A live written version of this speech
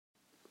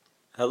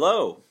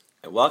Hello,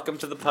 and welcome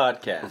to the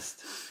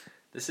podcast.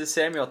 This is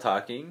Samuel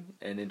talking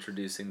and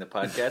introducing the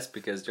podcast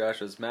because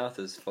Joshua's mouth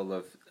is full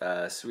of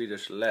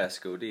Swedish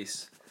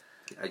läsgodis.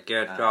 I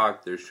can't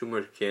talk. There's too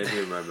much candy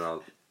in my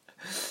mouth.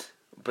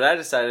 But I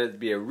decided it'd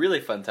be a really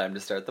fun time to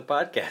start the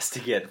podcast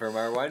again from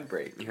our wine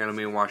break. Here, let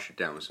me wash it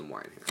down with some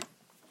wine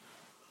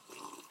here.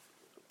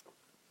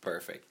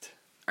 Perfect.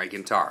 I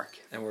can talk.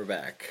 And we're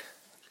back.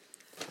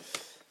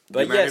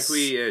 Do you mind if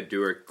we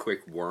do a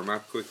quick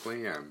warm-up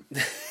quickly?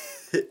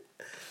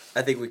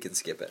 I think we can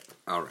skip it.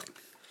 All right.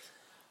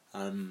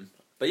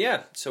 But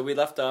yeah, so we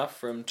left off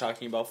from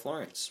talking about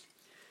Florence.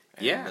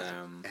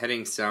 And,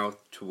 heading south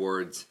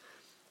towards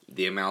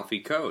the Amalfi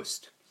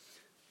Coast.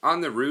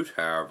 On the route,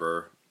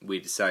 however,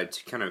 we decided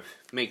to kind of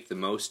make the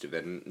most of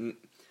it. And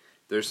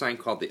there's a sign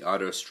called the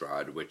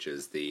Autostrade, which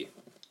is it's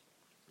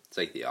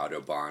like the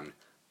Autobahn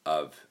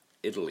of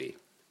Italy.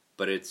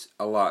 But it's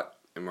a lot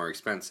more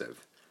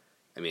expensive.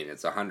 I mean,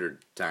 it's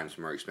 100 times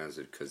more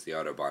expensive because the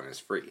Autobahn is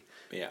free.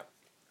 Yeah.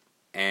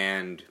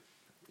 And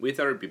we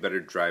thought it would be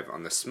better to drive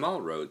on the small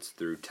roads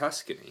through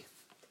Tuscany.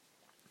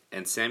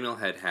 And Samuel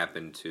had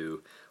happened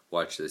to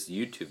watch this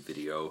YouTube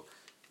video.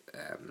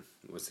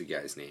 What's the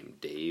guy's name?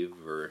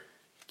 Dave or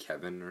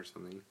Kevin or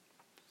something?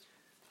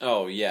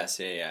 Oh, yes.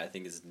 Yeah. I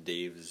think it's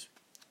Dave's,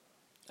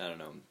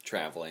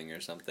 traveling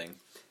or something.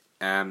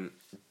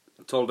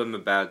 Told him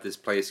about this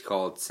place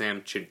called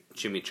Sam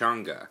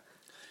Chimichanga.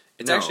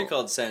 It's actually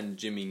called San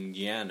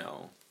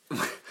Gimignano.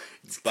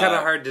 It's kind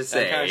of hard to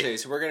say.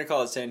 So we're going to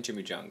call it San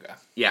Chimichanga.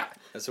 Yeah.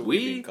 That's what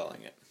we've been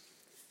calling it.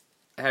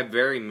 I have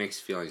very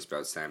mixed feelings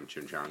about San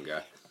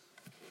Chimichanga.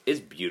 It's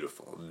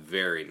beautiful.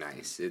 Very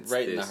nice. It's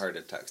right in the heart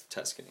of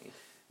Tuscany.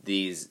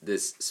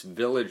 This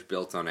village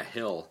built on a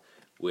hill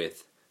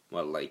with,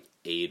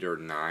 8 or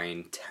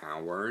 9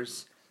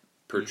 towers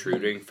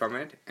protruding from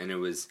it. And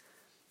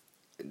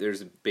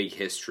there's a big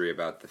history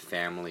about the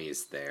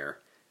families there.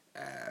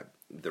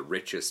 The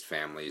richest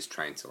families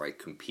trying to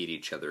compete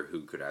each other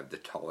who could have the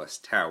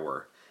tallest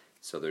tower.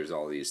 So there's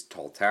all these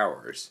tall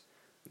towers,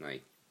 a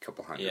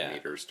couple hundred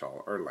meters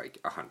tall, or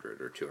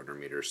 100 or 200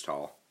 meters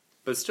tall,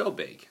 but still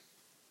big.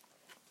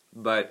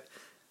 But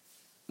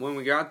when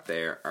we got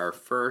there, our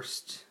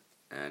first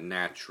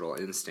natural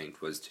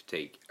instinct was to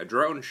take a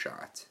drone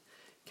shot,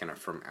 kind of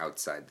from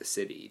outside the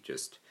city,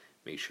 just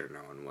make sure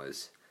no one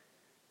was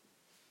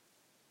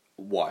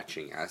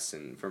watching us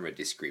and from a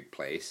discreet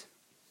place.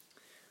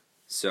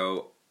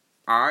 So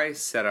I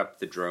set up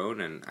the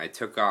drone and I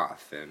took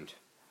off, and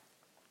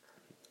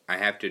I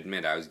have to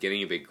admit I was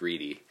getting a bit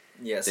greedy.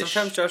 Yeah,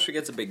 sometimes Joshua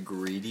gets a bit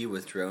greedy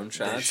with drone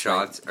shots. The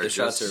shots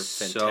are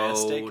fantastic,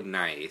 so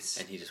nice,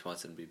 and he just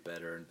wants them to be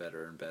better and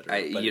better and better.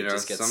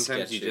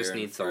 Sometimes you just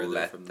need to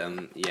let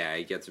them. Yeah,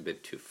 it gets a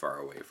bit too far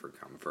away for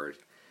comfort.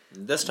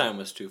 This time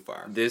was too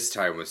far.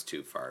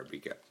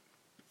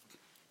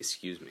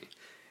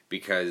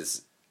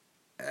 Because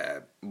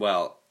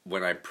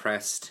when I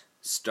pressed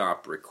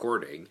stop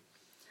recording,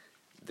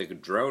 the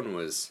drone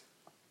was,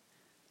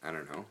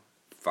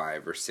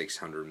 500 or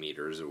 600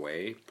 meters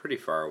away, pretty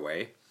far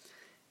away,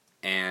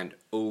 and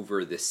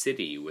over the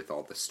city with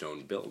all the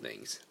stone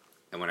buildings.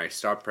 And when I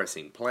stopped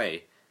pressing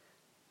play,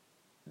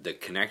 the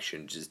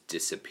connection just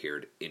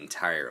disappeared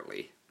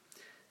entirely.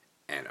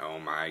 And oh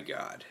my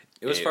god.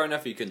 It was far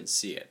enough you couldn't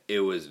see it. It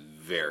was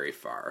very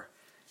far.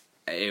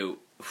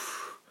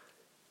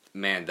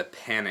 Man, the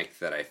panic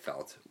that I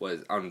felt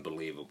was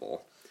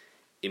unbelievable.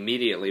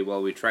 Immediately,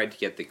 we tried to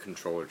get the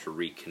controller to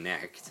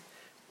reconnect,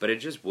 but it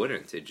just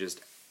wouldn't. It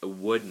just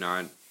would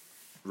not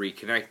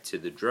reconnect to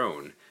the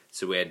drone,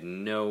 so we had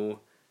no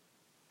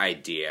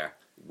idea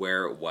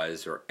where it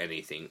was or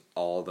anything.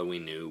 All that we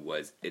knew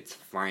was its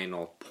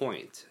final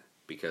point,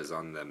 because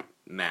on the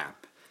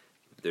map,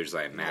 there's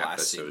a map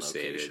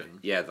associated.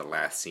 Yeah, the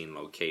last seen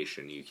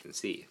location you can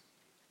see.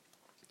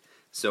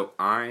 So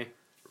I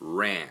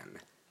ran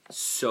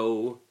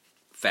so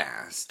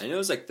fast. I know it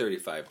was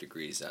 35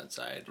 degrees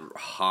outside.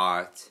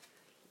 Hot,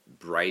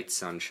 bright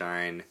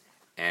sunshine,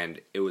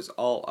 and it was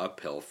all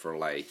uphill for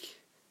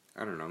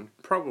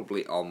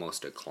probably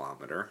almost a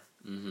kilometer.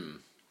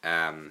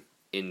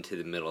 Into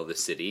the middle of the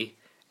city,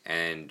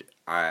 and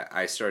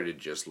I started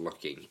just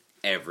looking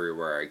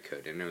everywhere I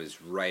could, and it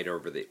was right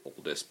over the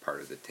oldest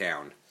part of the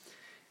town.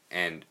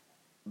 And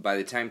by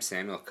the time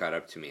Samuel caught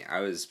up to me,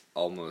 I was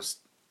almost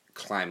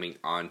climbing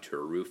onto a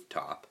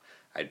rooftop.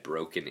 I'd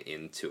broken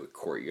into a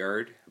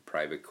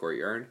private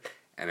courtyard,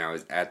 and I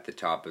was at the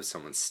top of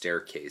someone's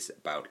staircase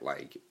about,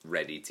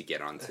 ready to get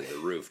onto the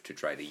roof to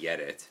try to get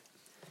it.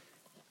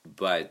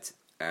 But,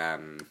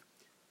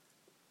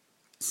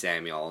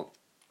 Samuel,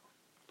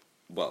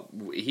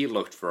 he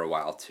looked for a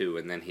while too,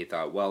 and then he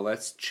thought,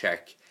 let's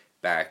check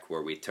back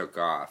where we took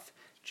off,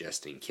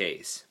 just in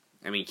case.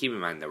 I mean, keep in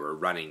mind that we're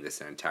running this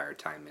entire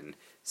time in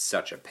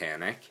such a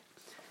panic.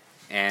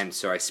 And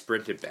so I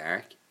sprinted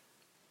back,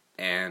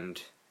 and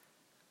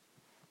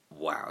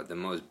wow, the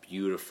most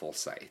beautiful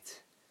sight.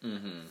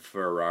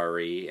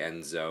 Ferrari,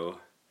 Enzo,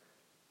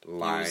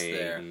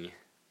 lying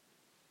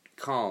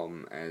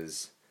calm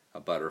as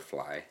a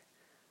butterfly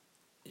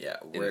Yeah,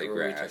 in where the we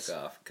grass. took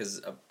off.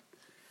 Because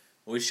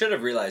we should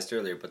have realized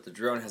earlier, but the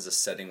drone has a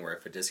setting where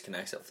if it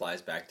disconnects, it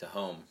flies back to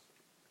home.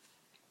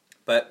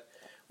 But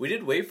we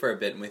did wait for a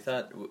bit, and we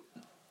thought,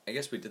 I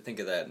guess we did think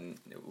of that, and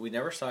we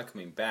never saw it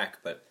coming back,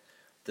 but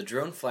the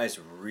drone flies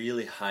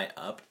really high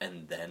up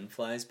and then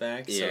flies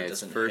back, so it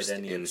doesn't hit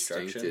any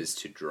instinct obstructions. is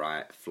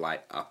to fly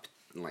up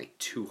like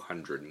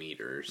 200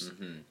 meters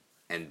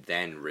and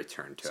then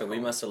return to So we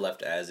home. must have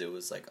left as it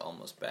was like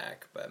almost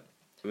back, but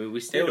I mean, we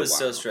stayed it a was while.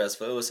 so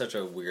stressful. It was such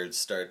a weird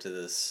start to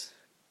this,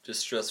 just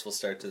stressful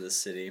start to this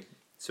city.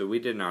 So we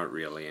did not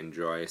really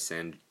enjoy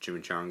San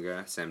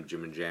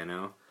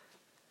Gimignano,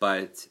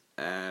 but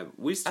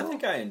we still... I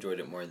think I enjoyed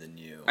it more than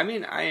you. I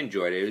mean, I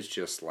enjoyed it. It was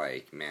just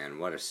like, man,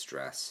 what a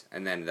stress.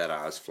 And then that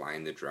I was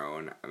flying the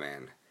drone,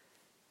 man,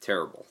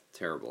 terrible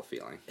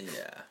feeling.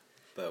 Yeah,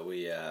 but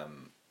we, I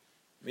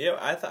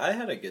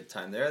had a good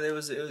time there. It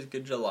was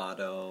good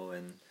gelato,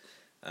 and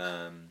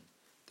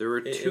there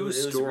were two it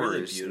was stores a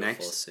really beautiful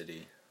next.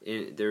 city.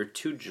 There were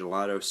two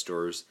gelato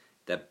stores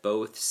that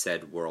both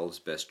said "World's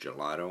Best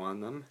Gelato" on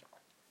them,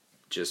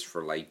 just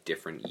for like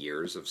different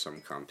years of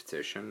some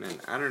competition. And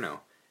I don't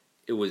know.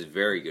 It was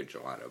very good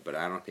gelato, but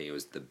I don't think it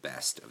was the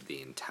best of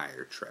the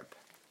entire trip.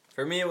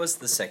 For me, it was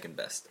the second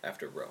best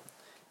after Rome.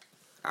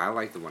 I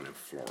like the one in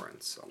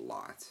Florence a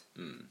lot.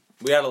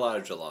 We had a lot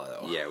of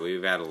gelato. Yeah,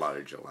 we've had a lot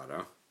of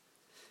gelato.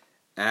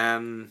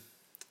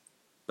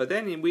 But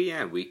then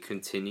we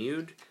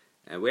continued.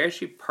 We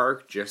actually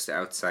parked just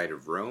outside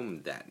of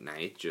Rome that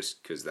night,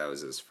 just because that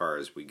was as far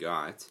as we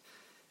got.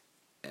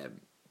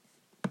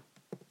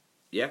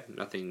 Yeah,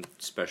 nothing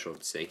special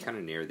to say. Kind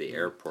of near the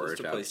airport.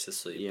 Just a place to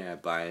sleep. Yeah,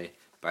 by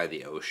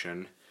the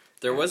ocean.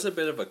 There was a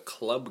bit of a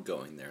club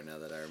going there, now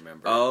that I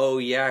remember. Oh,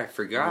 yeah, I We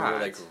forgot. were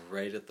like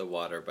right at the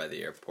water by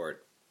the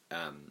airport.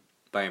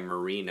 By a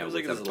marina It was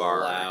with like a this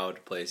bar.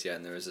 loud place, yeah,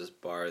 and there was this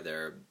bar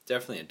there.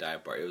 Definitely a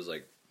dive bar. It was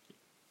like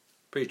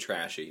pretty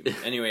trashy.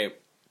 Anyway,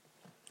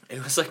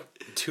 it was like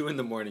 2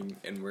 a.m.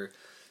 and we're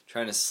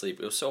trying to sleep.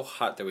 It was so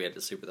hot that we had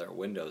to sleep with our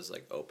windows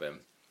like open.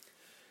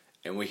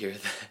 And we hear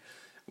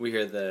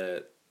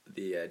the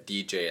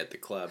DJ at the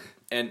club,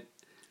 and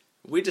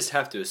we just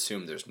have to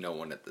assume there's no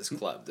one at this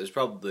club. There's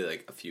probably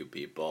like a few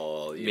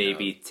people,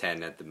 Maybe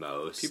 10 at the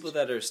most. people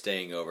that are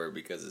staying over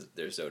because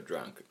they're so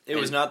drunk. It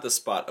was not the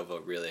spot of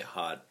a really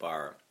hot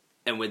bar.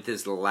 And with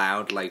this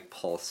loud, like,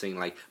 pulsing,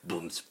 like,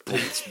 booms,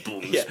 booms,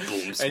 booms, Yeah.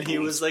 booms, And he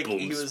booms, was like,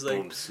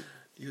 booms.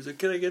 he was like,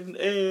 can I get an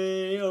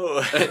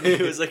A-O? And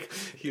he was like,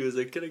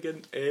 can I get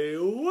an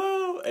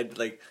A-O? And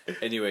like,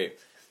 anyway,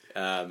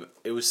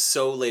 it was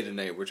so late at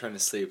night. We're trying to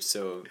sleep,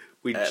 so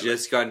We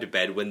just got into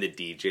bed when the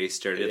DJ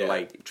started,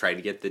 like, trying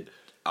to get the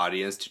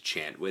audience to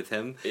chant with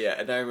him. Yeah,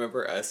 and I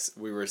remember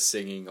we were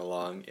singing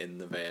along in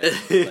the van,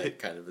 like,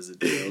 kind of as a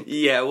joke.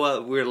 Yeah,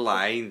 well, we're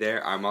lying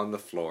there, I'm on the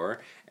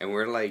floor, and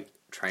we're, like,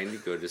 trying to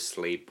go to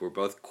sleep. We're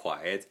both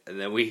quiet,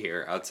 and then we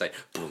hear outside,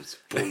 booms,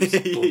 booms,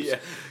 booms. Yeah.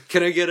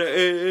 Can I get a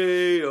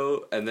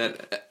A-O? And then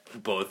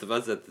both of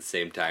us at the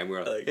same time,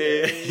 we're like,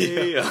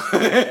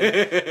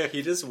 A-O.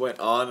 He just went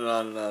on and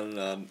on and on and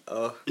on.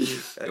 Oh.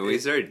 And we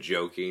started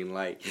joking,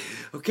 like,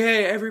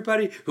 okay,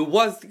 everybody who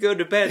wants to go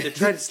to bed, they're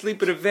trying to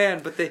sleep in a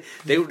van, but they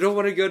don't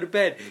want to go to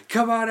bed.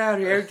 Come on out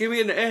here, give me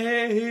an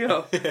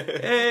A-O.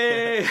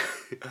 A-O.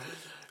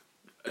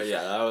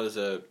 Yeah, that was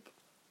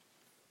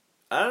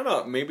I don't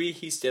know, maybe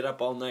he stayed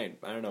up all night.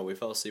 I don't know, we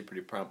fell asleep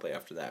pretty promptly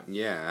after that.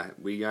 Yeah,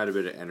 we got a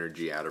bit of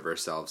energy out of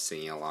ourselves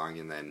singing along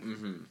and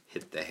then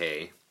hit the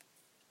hay.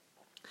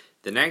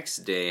 The next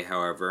day,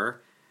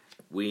 however,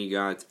 we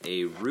got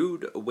a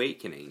rude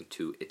awakening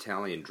to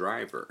Italian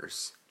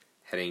drivers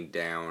heading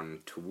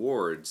down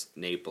towards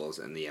Naples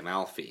and the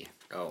Amalfi.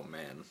 Oh,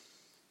 man.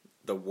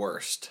 The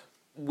worst.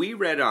 We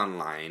read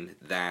online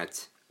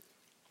that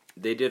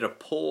they did a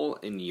poll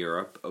in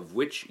Europe of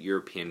which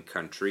European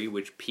country,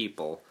 which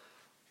people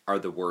are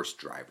the worst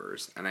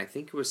drivers. And I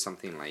think it was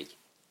something like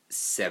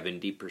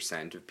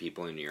 70% of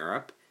people in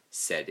Europe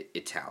said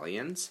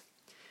Italians.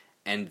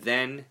 And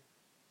then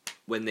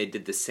when they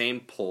did the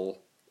same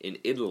poll in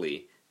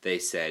Italy, they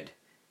said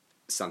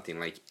something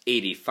like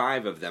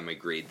 85 of them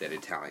agreed that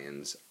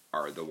Italians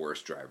are the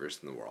worst drivers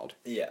in the world.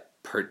 Yeah.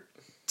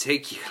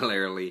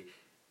 Particularly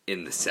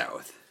in the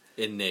south.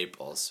 In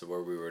Naples,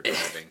 where we were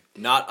driving.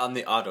 Not on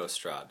the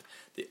autostrade.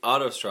 The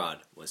autostrade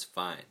was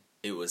fine.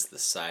 It was the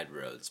side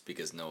roads,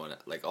 because no one,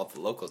 like, all the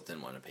locals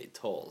didn't want to pay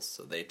tolls,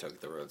 so they took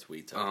the roads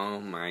we took.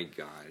 Oh my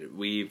god.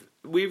 We've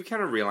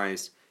kind of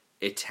realized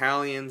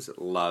Italians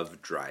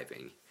love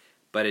driving,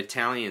 but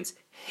Italians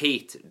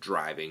hate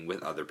driving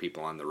with other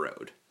people on the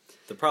road.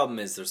 The problem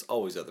is there's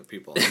always other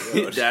people on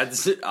the road.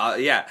 That's,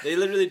 yeah. They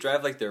literally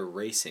drive like they're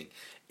racing.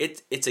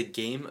 It's a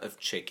game of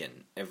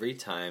chicken. Every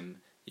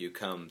time you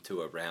come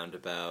to a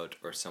roundabout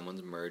or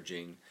someone's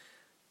merging,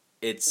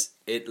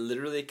 it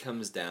literally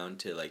comes down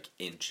to like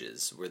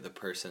inches, where the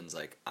person's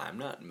like, I'm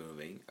not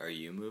moving, are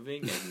you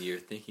moving? And you're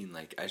thinking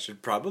like, I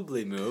should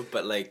probably move,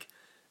 but like,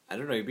 I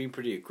don't know, you're being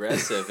pretty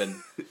aggressive, and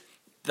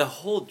the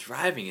whole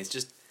driving is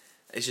just,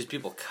 it's just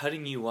people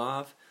cutting you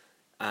off.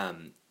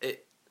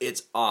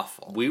 It's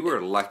awful. We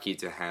were lucky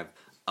to have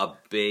a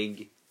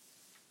big,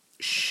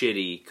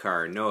 shitty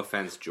car. No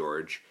offense,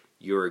 George.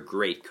 You're a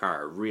great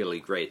car. Really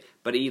great.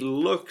 But he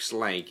looks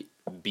like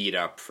beat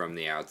up from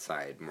the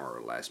outside, more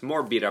or less.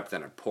 More beat up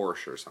than a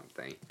Porsche or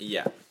something.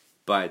 Yeah.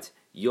 But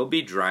you'll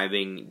be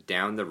driving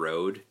down the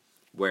road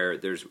where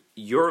there's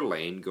your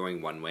lane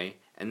going one way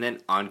and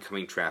then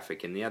oncoming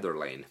traffic in the other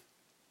lane.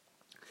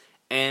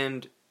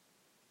 And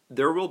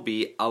there will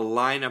be a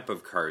lineup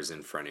of cars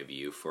in front of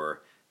you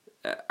for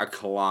a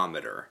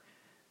kilometer.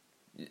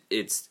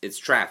 It's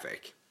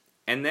traffic.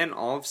 And then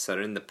all of a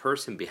sudden, the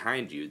person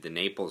behind you, the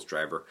Naples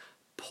driver,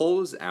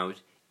 pulls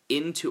out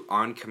into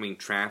oncoming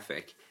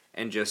traffic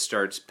and just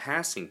starts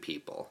passing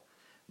people.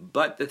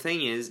 But the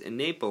thing is, in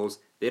Naples,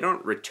 they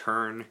don't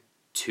return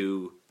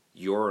to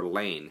your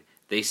lane.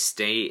 They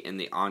stay in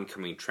the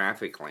oncoming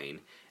traffic lane.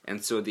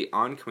 And so the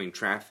oncoming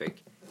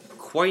traffic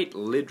quite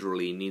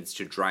literally needs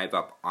to drive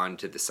up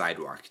onto the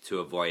sidewalk to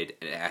avoid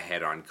a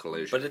head-on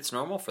collision. But it's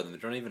normal for them. They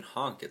don't even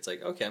honk. It's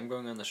like, okay, I'm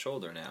going on the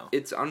shoulder now.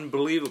 It's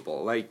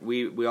unbelievable. Like,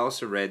 we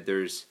also read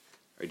there's...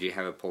 Or do you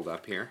have it pulled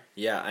up here?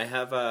 Yeah, I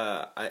have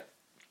I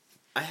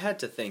had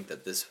to think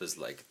that this was,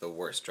 like, the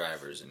worst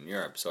drivers in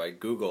Europe. So I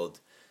Googled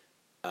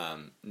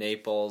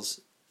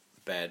Naples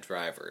bad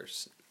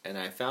drivers. And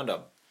I found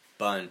a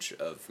bunch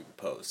of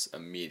posts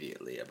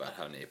immediately about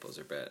how Naples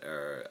are bad,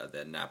 or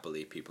that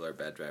Napoli people are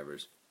bad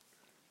drivers.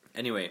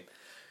 Anyway,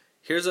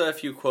 here's a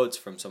few quotes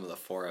from some of the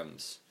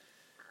forums.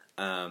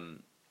 The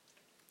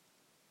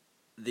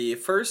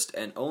first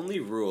and only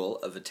rule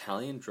of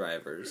Italian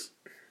drivers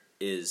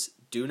is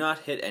do not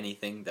hit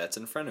anything that's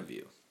in front of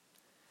you.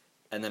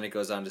 And then it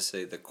goes on to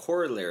say the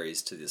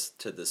corollaries to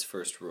this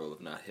first rule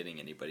of not hitting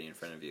anybody in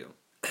front of you.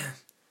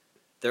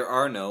 There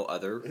are no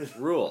other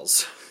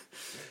rules.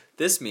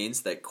 This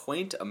means that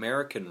quaint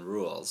American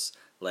rules,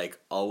 like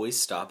always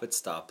stop at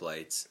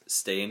stoplights,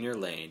 stay in your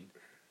lane,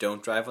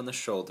 don't drive on the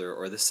shoulder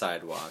or the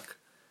sidewalk,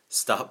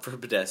 stop for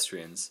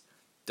pedestrians,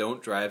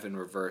 don't drive in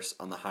reverse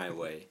on the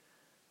highway,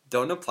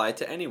 don't apply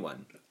to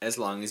anyone, as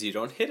long as you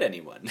don't hit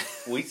anyone.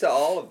 We saw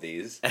all of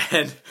these.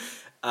 And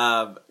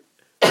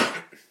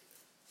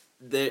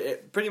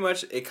pretty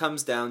much it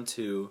comes down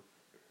to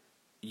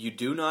you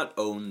do not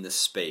own the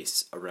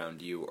space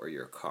around you or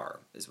your car,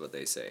 is what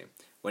they say.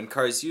 When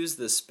cars use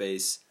this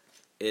space,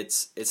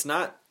 it's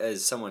not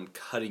as someone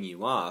cutting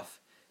you off,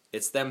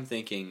 it's them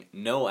thinking,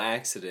 no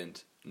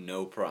accident,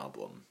 no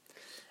problem.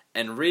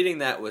 And reading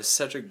that was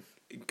such a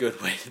good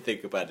way to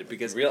think about it,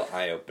 because real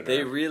eye-opener.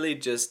 They really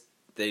just,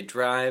 they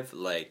drive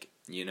like,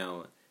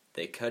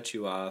 they cut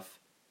you off,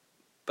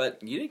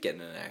 but you didn't get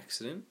in an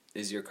accident.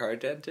 Is your car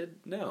dented?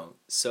 No.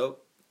 So,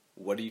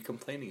 what are you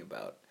complaining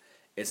about?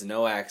 It's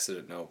no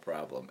accident, no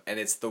problem. And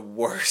it's the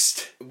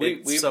worst.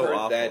 We've so heard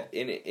awful. That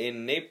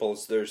in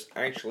Naples, there's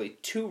actually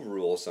 2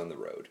 rules on the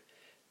road.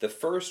 The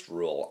first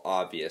rule,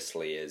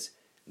 obviously, is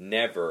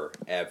never,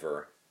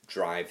 ever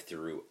drive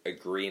through a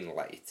green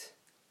light.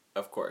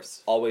 Of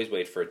course. Always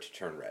wait for it to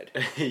turn red.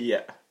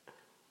 Yeah.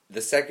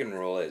 The second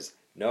rule is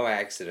no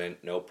accident,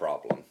 no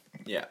problem.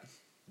 Yeah.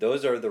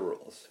 Those are the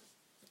rules.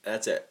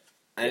 That's it.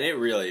 And it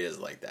really is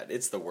like that.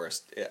 It's the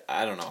worst.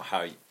 I don't know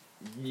how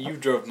you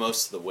drove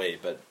most of the way,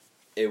 but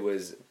it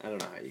was, I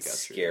don't know how you got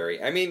scary.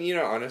 through. I mean,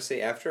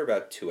 honestly, after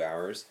about 2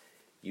 hours,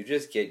 you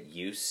just get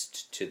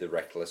used to the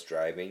reckless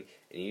driving,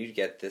 and you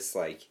get this,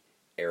 like,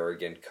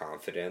 arrogant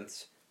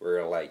confidence where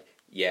you're like,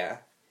 yeah,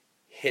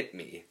 hit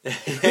me.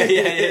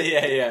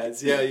 yeah.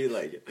 It's how you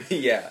like it.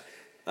 Yeah.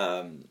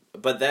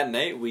 But that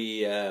night,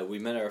 we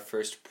met our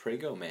first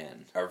Prego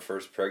man. Our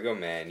first Prego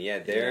man, yeah.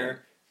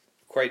 They're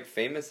quite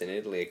famous in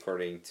Italy,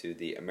 according to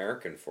the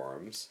American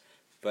forums.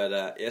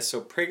 But,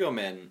 so Prego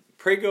man,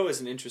 Prego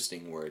is an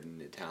interesting word in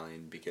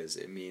Italian because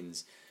it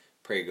means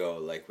Prego,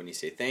 like when you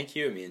say thank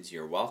you, it means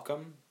you're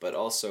welcome, but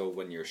also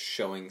when you're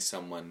showing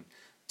someone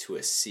to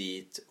a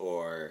seat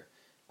or,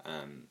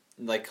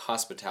 like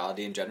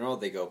hospitality in general,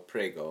 they go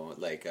Prego,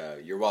 like,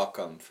 you're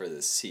welcome for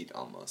this seat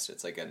almost.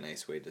 It's like a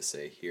nice way to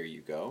say, here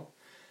you go.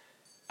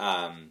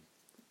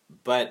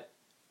 But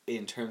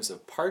in terms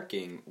of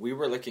parking, we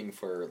were looking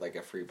for, like,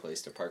 a free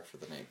place to park for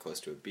the night close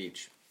to a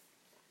beach.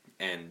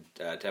 And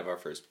to have our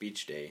first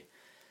beach day.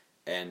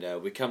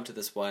 And we come to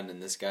this one,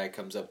 and this guy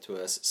comes up to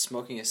us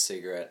smoking a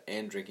cigarette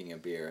and drinking a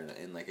beer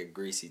in like a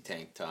greasy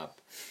tank top.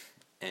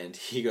 And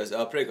he goes,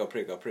 oh, prego,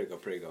 prego, prego,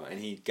 prego. And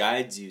he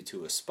guides you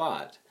to a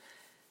spot.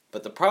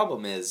 But the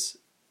problem is,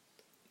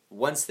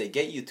 once they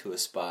get you to a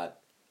spot,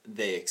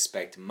 they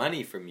expect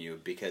money from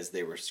you because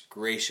they were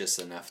gracious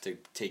enough to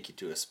take you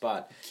to a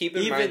spot. Keep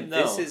in mind,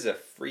 this is a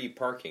free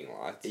parking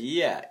lot.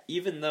 Yeah,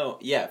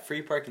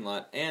 free parking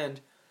lot, and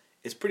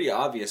it's pretty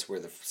obvious where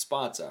the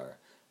spots are,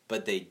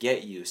 but they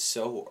get you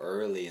so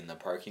early in the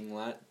parking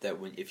lot that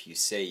if you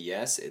say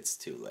yes, it's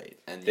too late.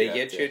 And they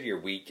get you at your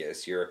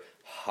weakest. You're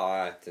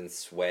hot and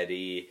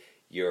sweaty.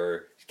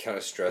 You're kind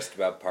of stressed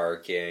about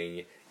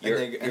parking.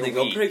 And they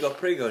go, prego,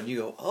 prego, and you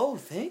go, oh,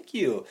 thank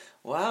you.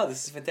 Wow,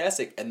 this is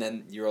fantastic. And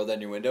then you roll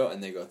down your window,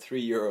 and they go,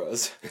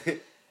 €3.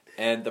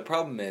 And the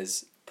problem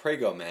is,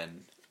 prego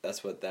men,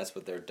 that's what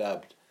they're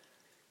dubbed.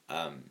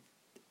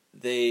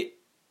 They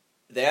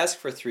ask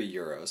for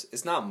 €3.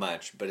 It's not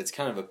much, but it's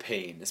kind of a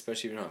pain,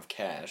 especially if you don't have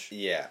cash.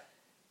 Yeah.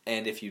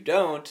 And if you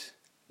don't,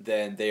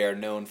 then they are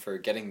known for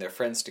getting their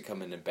friends to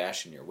come in and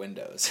bash in your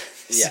windows.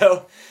 Yeah.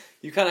 So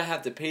you kind of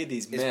have to pay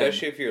these men.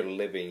 Especially if you're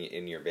living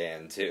in your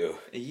van, too.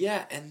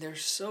 Yeah, and they're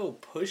so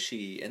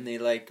pushy, and they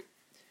like...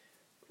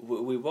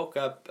 We woke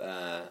up...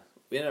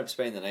 we ended up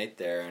spending the night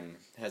there and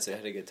had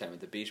a good time at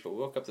the beach, but we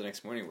woke up the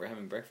next morning, we're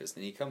having breakfast,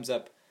 and he comes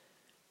up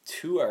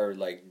to our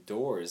like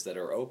doors that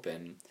are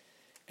open,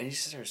 and he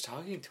just starts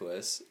talking to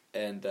us,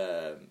 and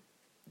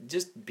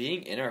just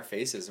being in our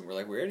faces, and we're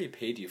like, we already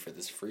paid you for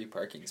this free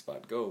parking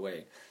spot, go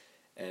away.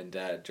 And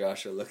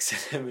Joshua looks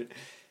at him,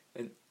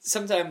 and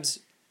sometimes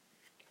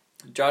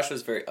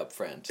Joshua's very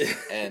upfront,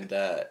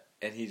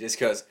 and he just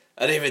goes,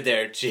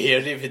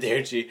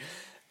 arrivederci.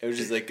 It was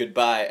just like,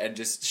 goodbye, and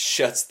just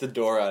shuts the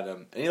door on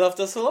him. And he left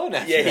us alone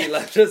after Yeah, that. he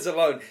left us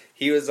alone.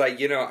 He was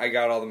like, I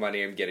got all the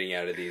money I'm getting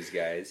out of these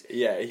guys.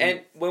 Yeah.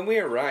 And when we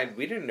arrived,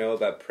 we didn't know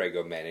about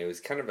Prego Men. It was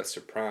kind of a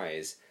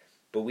surprise.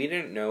 But we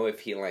didn't know if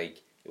he, it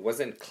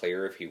wasn't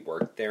clear if he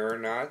worked there or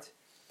not.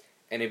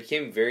 And it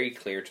became very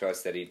clear to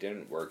us that he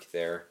didn't work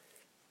there.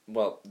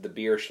 Well, the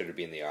beer should have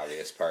been the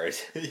obvious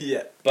part.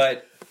 Yeah.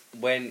 But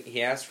when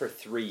he asked for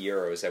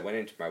 €3, I went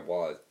into my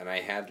wallet, and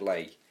I had,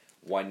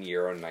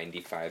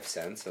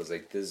 €1.95. I was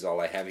like, this is all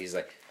I have. He's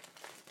like,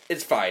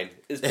 it's fine.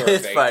 It's perfect.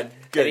 It's fine.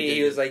 Good. And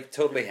he was like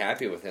totally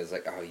happy with it. I was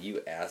like, oh,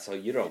 you asshole.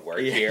 You don't work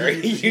here.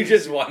 You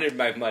just wanted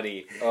my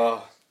money.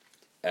 Oh.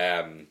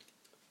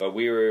 But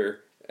we were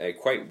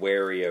quite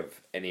wary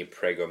of any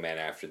Prego men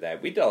after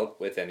that. We dealt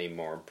with any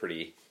more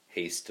pretty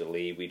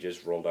hastily. We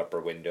just rolled up our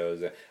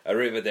windows.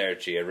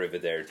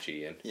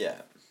 Arrivederci, and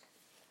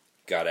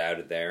got out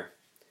of there.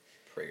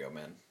 Prego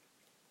men.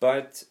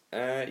 But,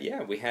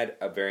 we had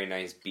a very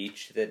nice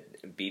beach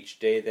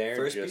day there.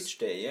 First beach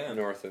day, yeah.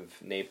 North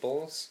of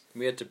Naples.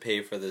 We had to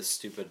pay for this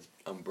stupid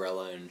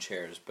umbrella and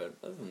chairs, but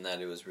other than that,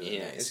 it was really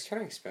nice. It's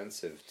kind of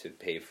expensive to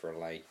pay for,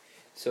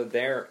 so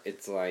there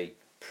it's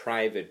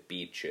private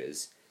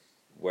beaches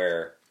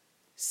where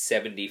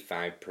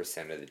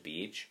 75% of the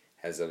beach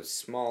has a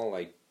small,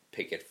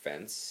 picket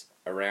fence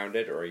around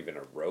it, or even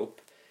a rope,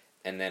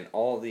 and then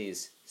all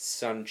these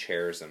sun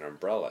chairs and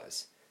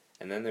umbrellas.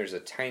 And then there's a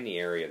tiny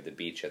area of the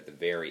beach at the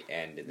very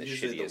end in the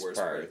Usually shittiest the worst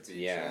part. part of the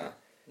beach, yeah.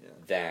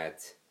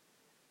 That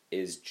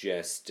is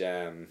just,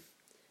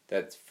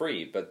 that's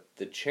free. But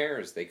the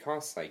chairs, they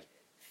cost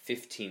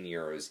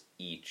 €15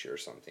 each or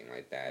something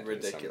like that.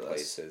 Ridiculous. In some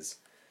places.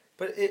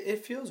 But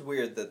it feels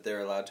weird that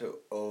they're allowed to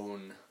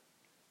own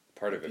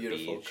part of a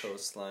beautiful beach.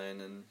 Coastline,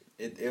 and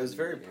it was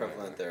very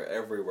prevalent there.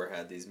 Everywhere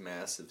had these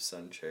massive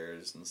sun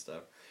chairs and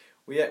stuff.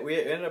 We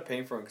ended up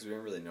paying for them because we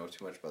didn't really know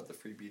too much about the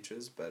free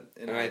beaches, but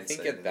I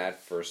think at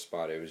that first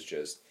spot it was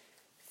just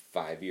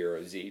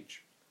 €5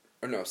 each,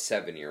 or no,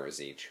 €7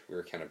 each. We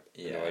were kind of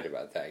annoyed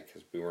about that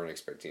because we weren't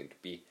expecting it to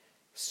be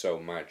so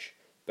much.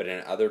 But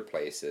in other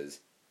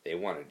places, they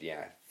wanted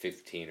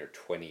 15 or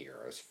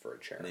 €20 for a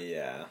chair.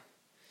 Yeah.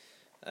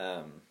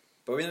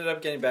 But we ended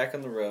up getting back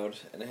on the road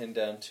and heading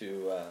down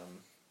to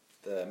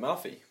the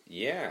Amalfi.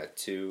 Yeah,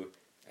 to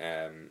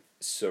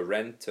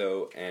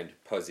Sorrento and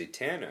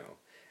Positano.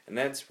 And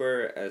that's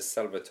where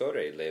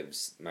Salvatore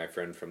lives, my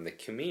friend from the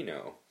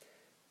Camino.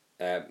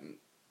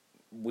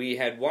 We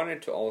had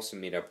wanted to also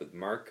meet up with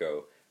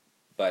Marco,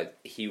 but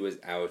he was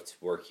out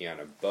working on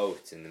a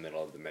boat in the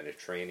middle of the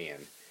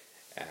Mediterranean.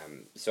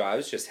 So I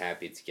was just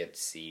happy to get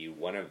to see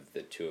one of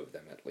the two of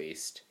them at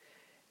least.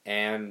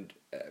 And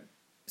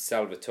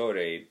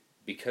Salvatore,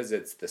 because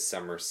it's the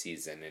summer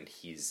season and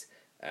he's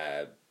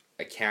a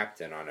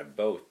captain on a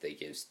boat that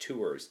gives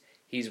tours,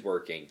 he's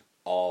working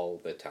all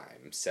the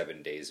time,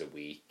 7 days a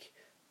week,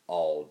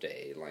 all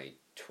day,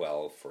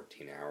 12,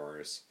 14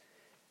 hours.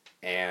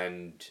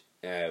 And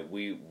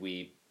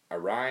we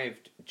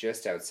arrived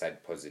just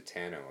outside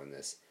Positano on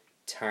this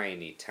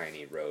tiny,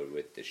 tiny road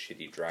with the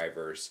shitty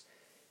drivers,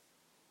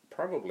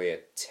 probably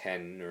at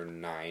 10 or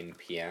 9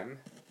 p.m.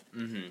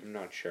 Mm-hmm. I'm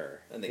not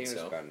sure. I think it was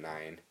so. about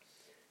 9.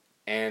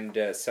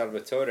 And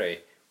Salvatore,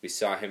 we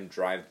saw him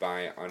drive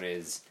by on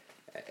his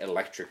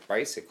electric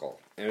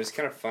bicycle. And it was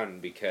kind of fun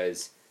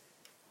because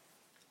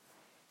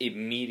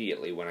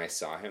immediately when I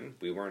saw him,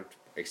 we weren't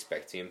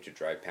expecting him to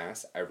drive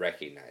past. I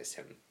recognized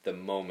him the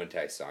moment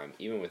I saw him,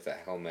 even with the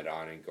helmet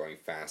on and going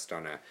fast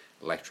on an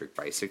electric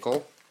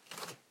bicycle.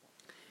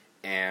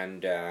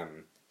 And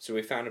so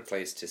we found a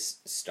place to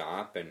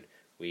stop, and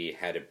we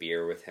had a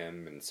beer with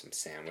him and some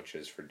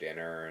sandwiches for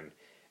dinner, and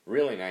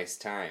really nice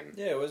time.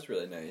 Yeah, it was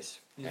really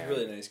nice. He's a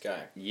really nice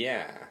guy.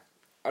 Yeah.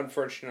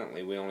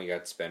 Unfortunately, we only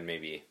got to spend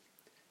maybe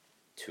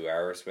 2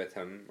 hours with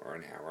him, or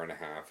an hour and a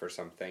half or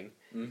something,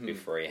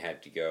 before he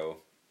had to go.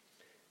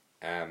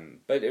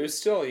 But it was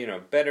still,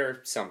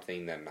 better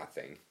something than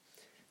nothing.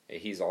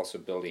 He's also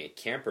building a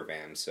camper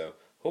van, so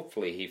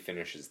hopefully he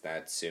finishes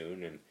that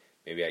soon, and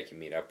maybe I can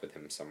meet up with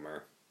him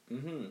somewhere.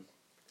 Mm-hmm.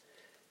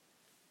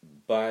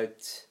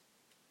 But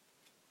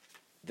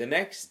the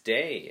next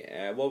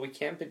day, we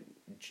camped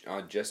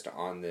just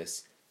on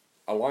this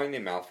along the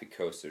Amalfi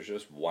Coast, there's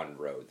just one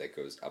road that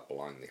goes up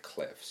along the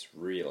cliffs,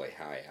 really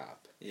high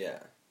up. Yeah.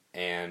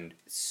 And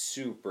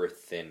super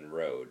thin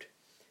road.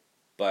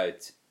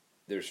 But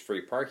there's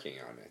free parking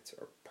on it,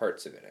 or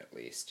parts of it at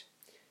least.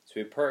 So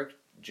we parked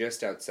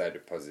just outside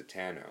of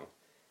Positano,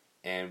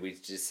 and we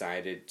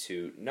decided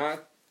to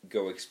not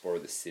go explore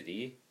the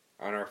city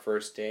on our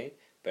first day,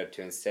 but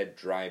to instead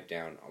drive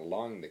down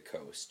along the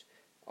coast,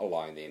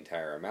 along the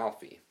entire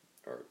Amalfi,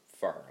 or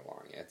far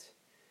along it.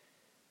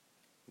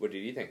 What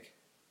did you think?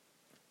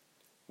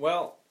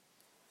 Well,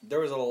 there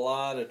was a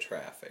lot of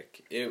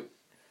traffic.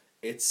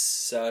 It's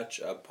such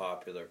a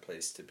popular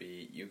place to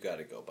be. You got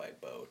to go by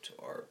boat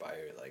or by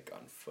like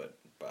on foot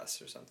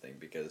bus or something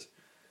because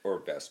Or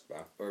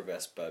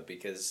Vespa.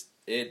 Because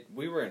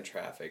we were in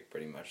traffic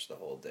pretty much the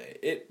whole day.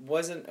 It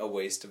wasn't a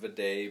waste of a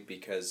day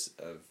because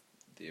of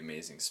the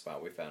amazing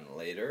spot we found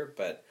later,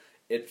 but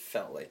it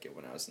felt like it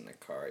when I was in the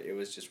car. It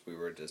was just, we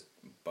were just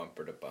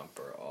bumper to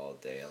bumper all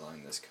day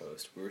along this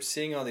coast. We were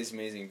seeing all these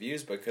amazing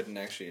views, but couldn't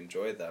actually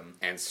enjoy them.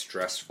 And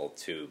stressful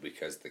too,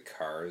 because the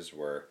cars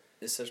were...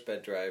 It's such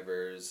bad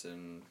drivers,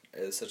 and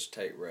it's such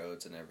tight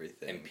roads and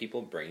everything. And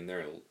people bring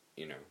their,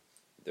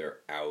 their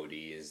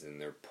Audis and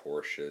their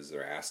Porsches,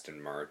 their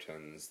Aston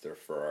Martins, their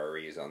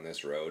Ferraris on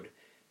this road.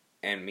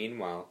 And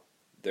meanwhile,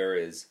 there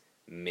is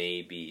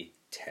maybe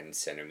 10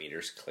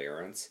 centimeters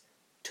clearance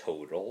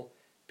total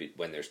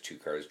when there's two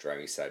cars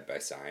driving side by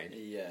side.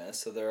 Yeah,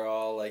 so they're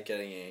all like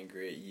getting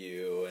angry at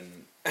you,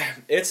 and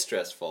it's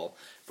stressful.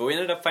 But we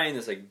ended up finding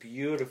this like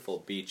beautiful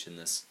beach in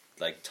this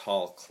like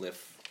tall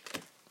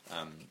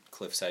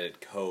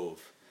cliff-sided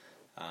cove.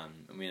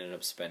 And we ended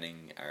up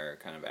spending our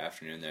kind of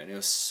afternoon there, and it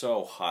was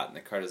so hot, and the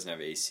car doesn't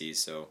have AC,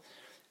 so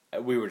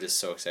we were just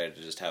so excited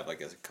to just have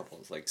like a couple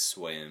of like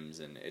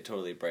swims, and it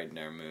totally brightened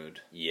our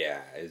mood.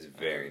 Yeah, it was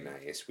very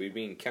nice. We've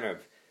been kind of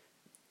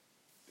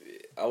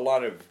a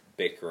lot of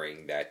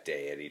bickering that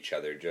day at each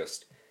other,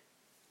 just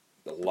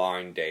the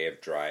long day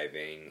of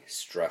driving,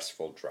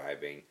 stressful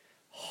driving,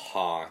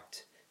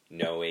 hot,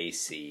 no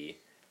AC,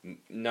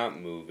 not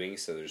moving,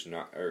 so there's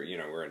not, or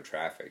we're in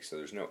traffic, so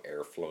there's no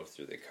airflow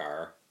through the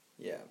car.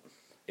 Yeah.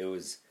 It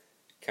was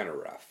kind of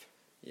rough.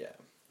 Yeah.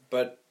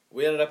 But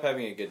we ended up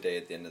having a good day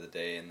at the end of the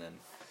day, and then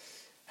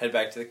head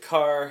back to the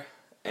car.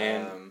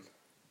 And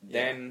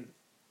then,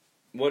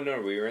 well,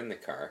 no, we were in the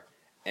car,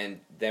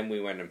 and then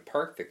we went and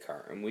parked the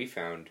car, and we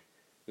found,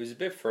 it was a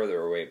bit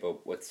further away,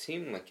 but what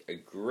seemed like a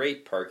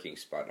great parking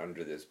spot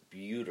under this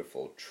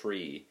beautiful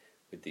tree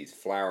with these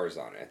flowers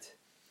on it.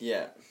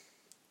 Yeah.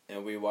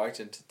 And we walked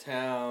into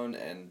town,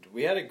 and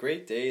we had a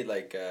great day.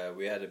 Like,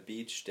 we had a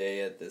beach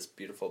day at this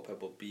beautiful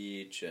Pebble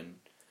Beach, and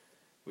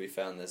we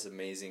found this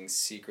amazing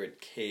secret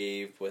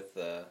cave with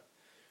a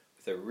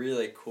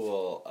really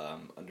cool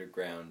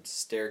underground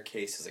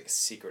staircase. It's like a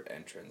secret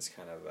entrance,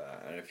 kind of.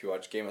 I don't know if you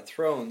watch Game of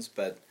Thrones,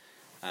 but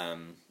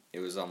it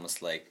was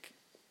almost like,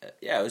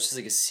 it was just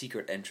like a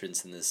secret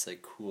entrance in this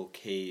like cool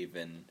cave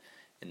in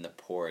the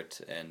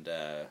port, and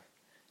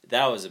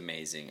that was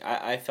amazing.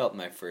 I felt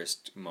my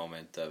first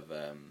moment of,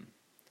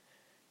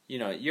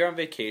 you're on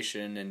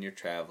vacation and you're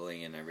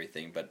traveling and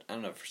everything, but I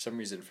don't know, for some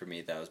reason for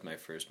me that was my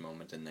first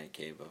moment in that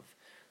cave of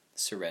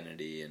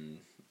serenity and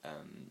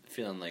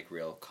feeling like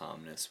real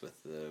calmness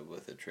with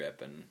the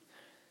trip, and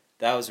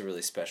that was a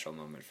really special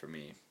moment for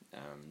me.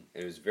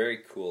 It was very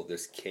cool.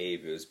 This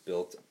cave, it was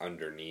built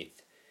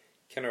underneath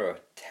kind of a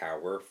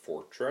tower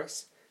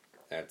fortress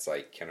that's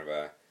like kind of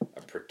a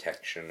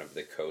protection of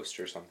the coast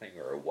or something,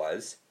 or it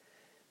was.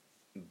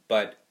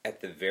 But at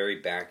the very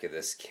back of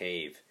this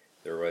cave,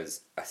 there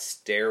was a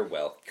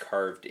stairwell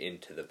carved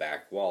into the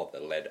back wall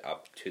that led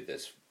up to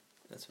this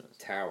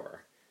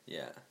tower.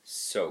 Yeah.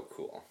 So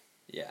cool.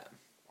 Yeah.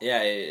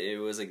 Yeah, it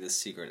was like this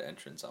secret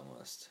entrance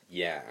almost.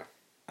 Yeah.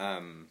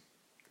 And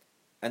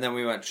then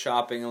we went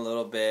shopping a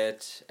little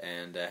bit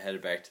and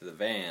headed back to the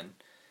van.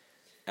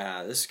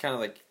 This is kind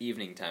of like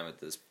evening time at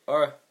this,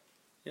 or,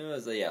 it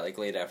was like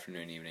late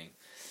afternoon, evening.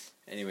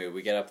 Anyway,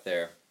 we get up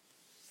there,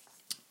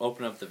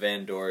 open up the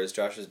van doors.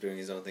 Josh is doing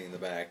his own thing in the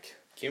back.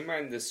 Keep in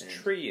mind, this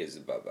tree is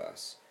above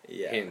us.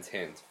 Yeah. Hint,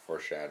 hint,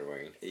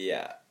 foreshadowing.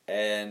 Yeah,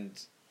 and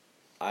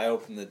I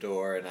open the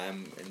door and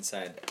I'm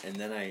inside, and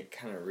then I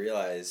kind of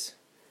realize,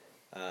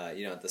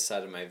 at the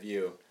side of my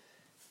view,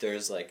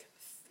 there's like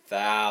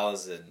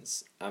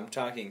thousands, I'm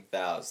talking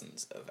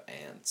thousands of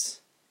ants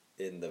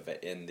in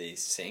the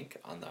sink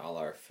on all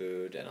our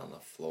food and on the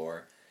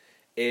floor.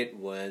 It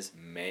was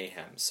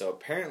mayhem. So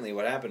apparently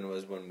what happened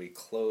was when we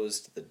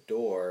closed the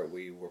door,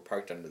 we were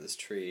parked under this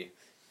tree,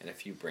 and a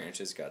few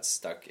branches got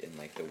stuck in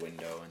like the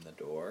window and the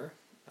door.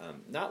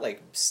 Not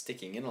like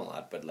sticking in a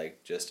lot, but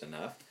like just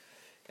enough.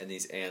 And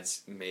these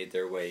ants made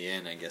their way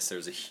in. I guess there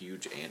was a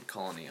huge ant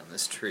colony on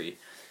this tree.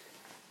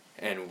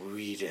 And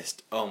we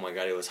just, oh my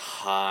god, it was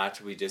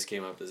hot. We just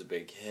came up this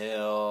big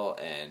hill,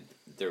 and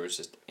there was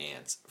just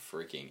ants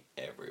freaking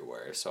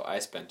everywhere. So I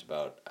spent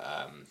about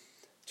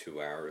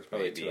 2 hours,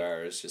 probably maybe 2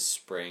 hours just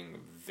spraying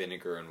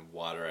vinegar and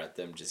water at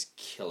them, just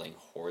killing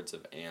hordes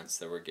of ants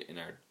that were in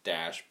our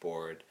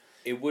dashboard,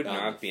 It would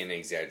not be an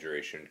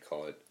exaggeration to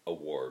call it a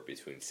war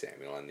between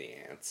Samuel and the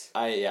ants.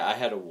 I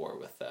had a war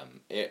with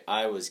them.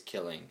 I was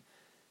killing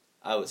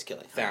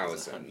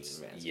Thousands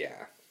of ants.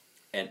 Yeah.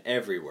 And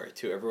everywhere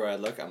too. Everywhere I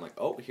look, I'm like,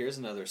 oh, here's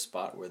another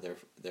spot where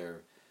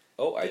they're.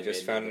 Oh, I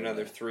just found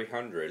another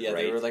 300. Yeah, right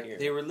they were here.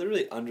 they were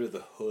literally under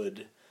the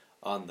hood,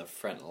 on the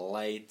front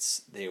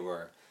lights. They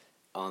were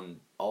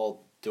on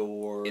all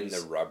doors. In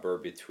the rubber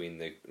between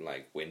the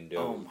window.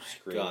 Oh my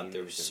screens god,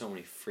 there were so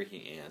many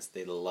freaking ants.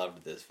 They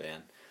loved this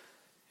van.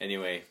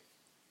 Anyway,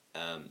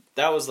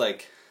 that was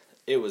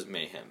it was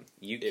mayhem.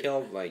 You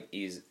killed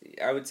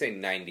I would say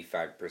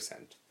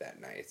 95% that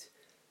night.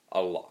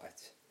 A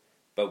lot.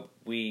 But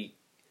we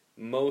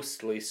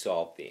mostly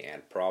solved the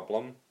ant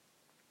problem.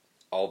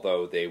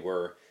 Although they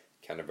were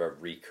kind of a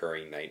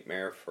recurring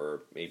nightmare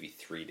for maybe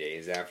 3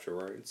 days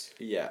afterwards.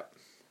 Yeah.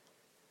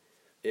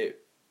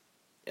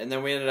 And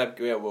then we ended up,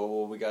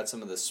 we got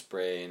some of the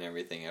spray and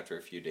everything after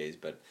a few days,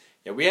 but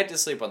yeah, we had to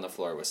sleep on the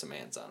floor with some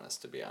ants on us,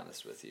 to be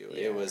honest with you.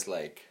 Yeah. It was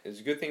It was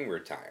a good thing we were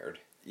tired.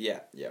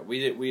 Yeah. It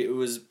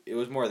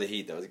was more the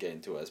heat that was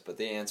getting to us, but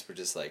the ants were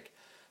just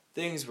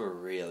things were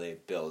really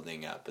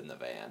building up in the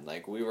van.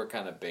 We were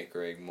kind of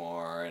bickering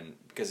more, and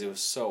because it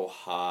was so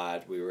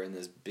hot, we were in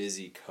this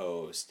busy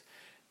coast.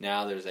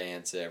 Now there's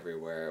ants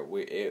everywhere.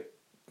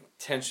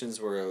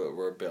 Tensions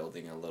were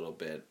building a little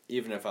bit.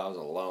 Even if I was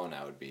alone,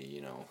 I would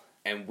be,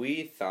 And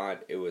we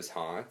thought it was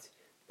hot,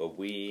 but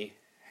we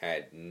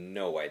had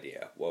no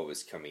idea what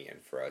was coming in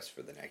for us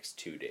for the next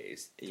 2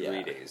 days,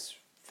 3 days,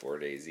 4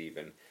 days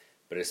even,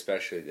 but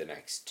especially the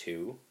next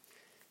 2.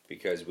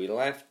 Because we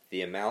left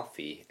the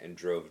Amalfi and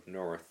drove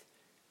north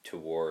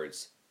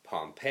towards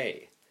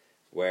Pompeii,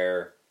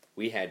 where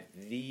we had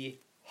the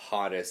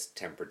hottest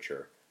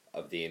temperature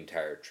of the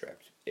entire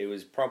trip. It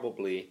was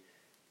probably,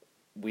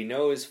 we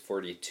know it was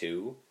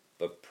 42,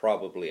 but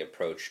probably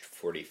approached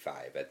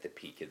 45 at the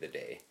peak of the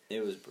day.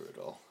 It was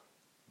brutal.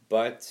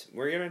 But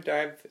we're going to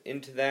dive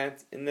into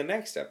that in the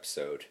next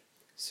episode.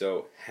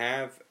 So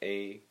have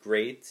a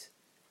great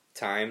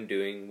time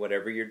doing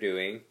whatever you're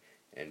doing.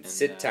 And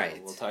sit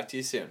tight. We'll talk to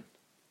you soon.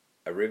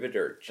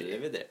 Arrivederci.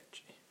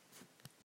 Arrivederci.